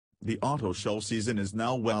The auto show season is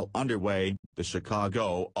now well underway. The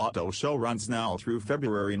Chicago Auto Show runs now through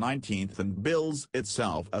February 19th and bills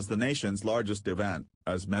itself as the nation's largest event,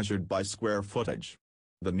 as measured by square footage.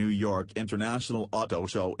 The New York International Auto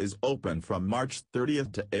Show is open from March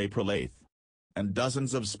 30th to April 8th. And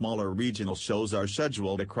dozens of smaller regional shows are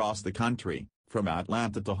scheduled across the country, from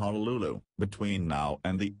Atlanta to Honolulu, between now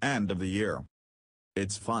and the end of the year.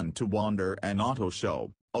 It's fun to wander an auto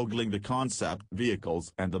show, ogling the concept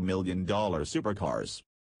vehicles and the million-dollar supercars.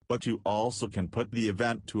 But you also can put the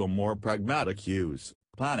event to a more pragmatic use,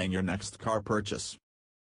 planning your next car purchase.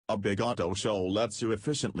 A big auto show lets you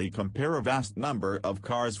efficiently compare a vast number of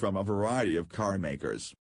cars from a variety of car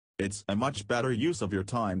makers. It's a much better use of your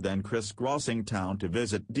time than crisscrossing town to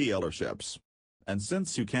visit dealerships. And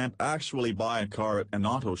since you can't actually buy a car at an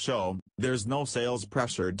auto show, there's no sales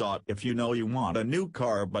pressure. If you know you want a new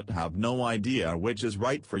car but have no idea which is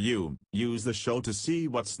right for you, use the show to see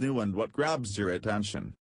what's new and what grabs your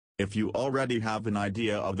attention. If you already have an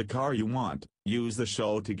idea of the car you want, use the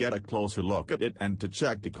show to get a closer look at it and to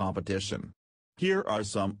check the competition. Here are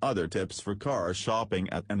some other tips for car shopping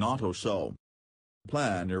at an auto show.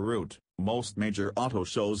 Plan your route. Most major auto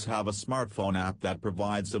shows have a smartphone app that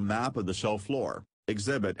provides a map of the show floor,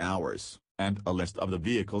 exhibit hours, and a list of the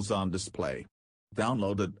vehicles on display.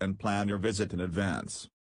 Download it and plan your visit in advance.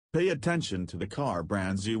 Pay attention to the car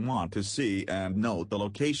brands you want to see and note the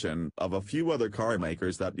location of a few other car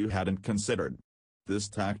makers that you hadn't considered. This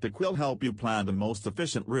tactic will help you plan the most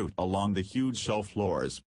efficient route along the huge show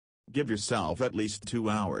floors. Give yourself at least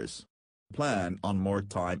 2 hours. Plan on more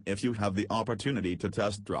time if you have the opportunity to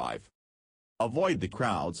test drive. Avoid the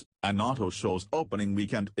crowds. An auto show's opening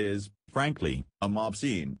weekend is, frankly, a mob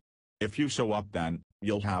scene. If you show up then,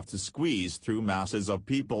 you'll have to squeeze through masses of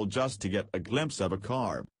people just to get a glimpse of a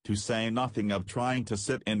car, to say nothing of trying to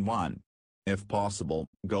sit in one. If possible,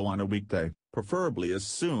 go on a weekday, preferably as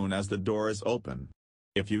soon as the doors open.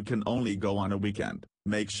 If you can only go on a weekend,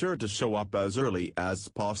 make sure to show up as early as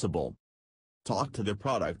possible. Talk to the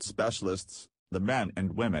product specialists. The men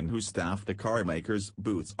and women who staff the car makers'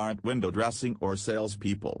 booths aren't window dressing or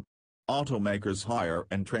salespeople. Automakers hire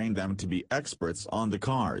and train them to be experts on the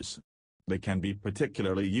cars. They can be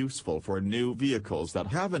particularly useful for new vehicles that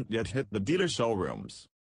haven't yet hit the dealer showrooms.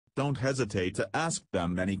 Don't hesitate to ask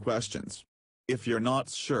them any questions. If you're not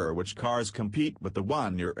sure which cars compete with the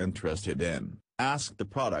one you're interested in, ask the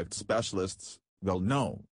product specialists, they'll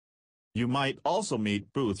know. You might also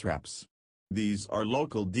meet booth reps. These are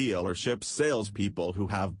local dealership salespeople who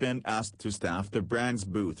have been asked to staff the brand's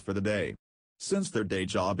booth for the day. Since their day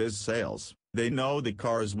job is sales, they know the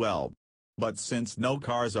cars well. But since no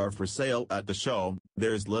cars are for sale at the show,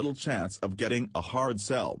 there's little chance of getting a hard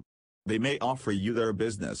sell. They may offer you their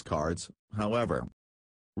business cards, however.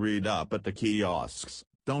 Read up at the kiosks.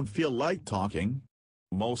 Don't feel like talking?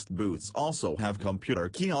 Most booths also have computer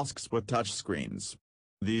kiosks with touchscreens.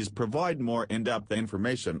 These provide more in-depth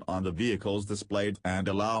information on the vehicles displayed and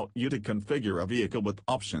allow you to configure a vehicle with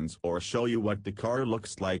options or show you what the car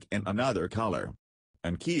looks like in another color.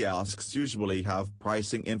 And kiosks usually have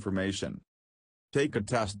pricing information. Take a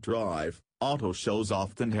test drive. Auto shows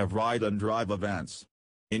often have ride and drive events.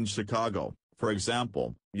 In Chicago, for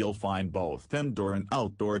example, you'll find both indoor and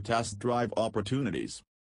outdoor test drive opportunities.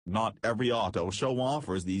 Not every auto show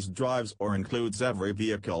offers these drives or includes every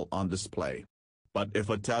vehicle on display. But if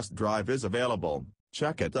a test drive is available,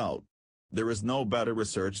 check it out. There is no better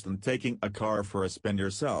research than taking a car for a spin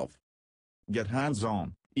yourself. Get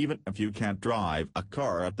hands-on. Even if you can't drive a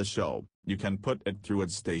car at the show, you can put it through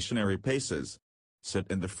its stationary paces. Sit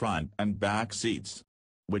in the front and back seats.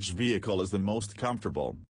 Which vehicle is the most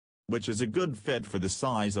comfortable? Which is a good fit for the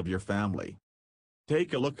size of your family?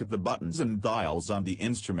 Take a look at the buttons and dials on the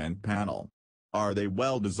instrument panel. Are they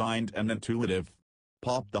well designed and intuitive?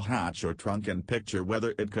 Pop the hatch or trunk and picture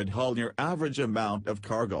whether it could hold your average amount of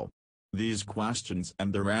cargo. These questions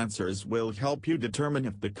and their answers will help you determine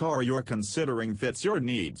if the car you're considering fits your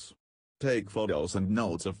needs. Take photos and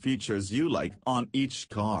notes of features you like on each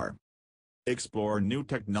car. Explore new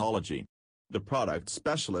technology. The product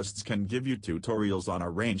specialists can give you tutorials on a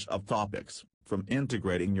range of topics, from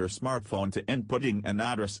integrating your smartphone to inputting an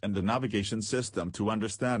address in the navigation system to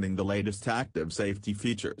understanding the latest active safety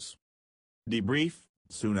features. Debrief.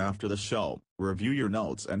 Soon after the show, review your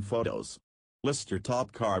notes and photos. List your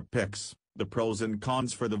top car picks, the pros and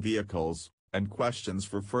cons for the vehicles, and questions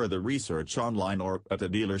for further research online or at a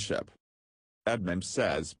dealership. Edmund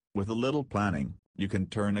says, with a little planning, you can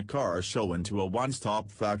turn a car show into a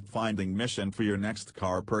one-stop fact-finding mission for your next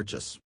car purchase.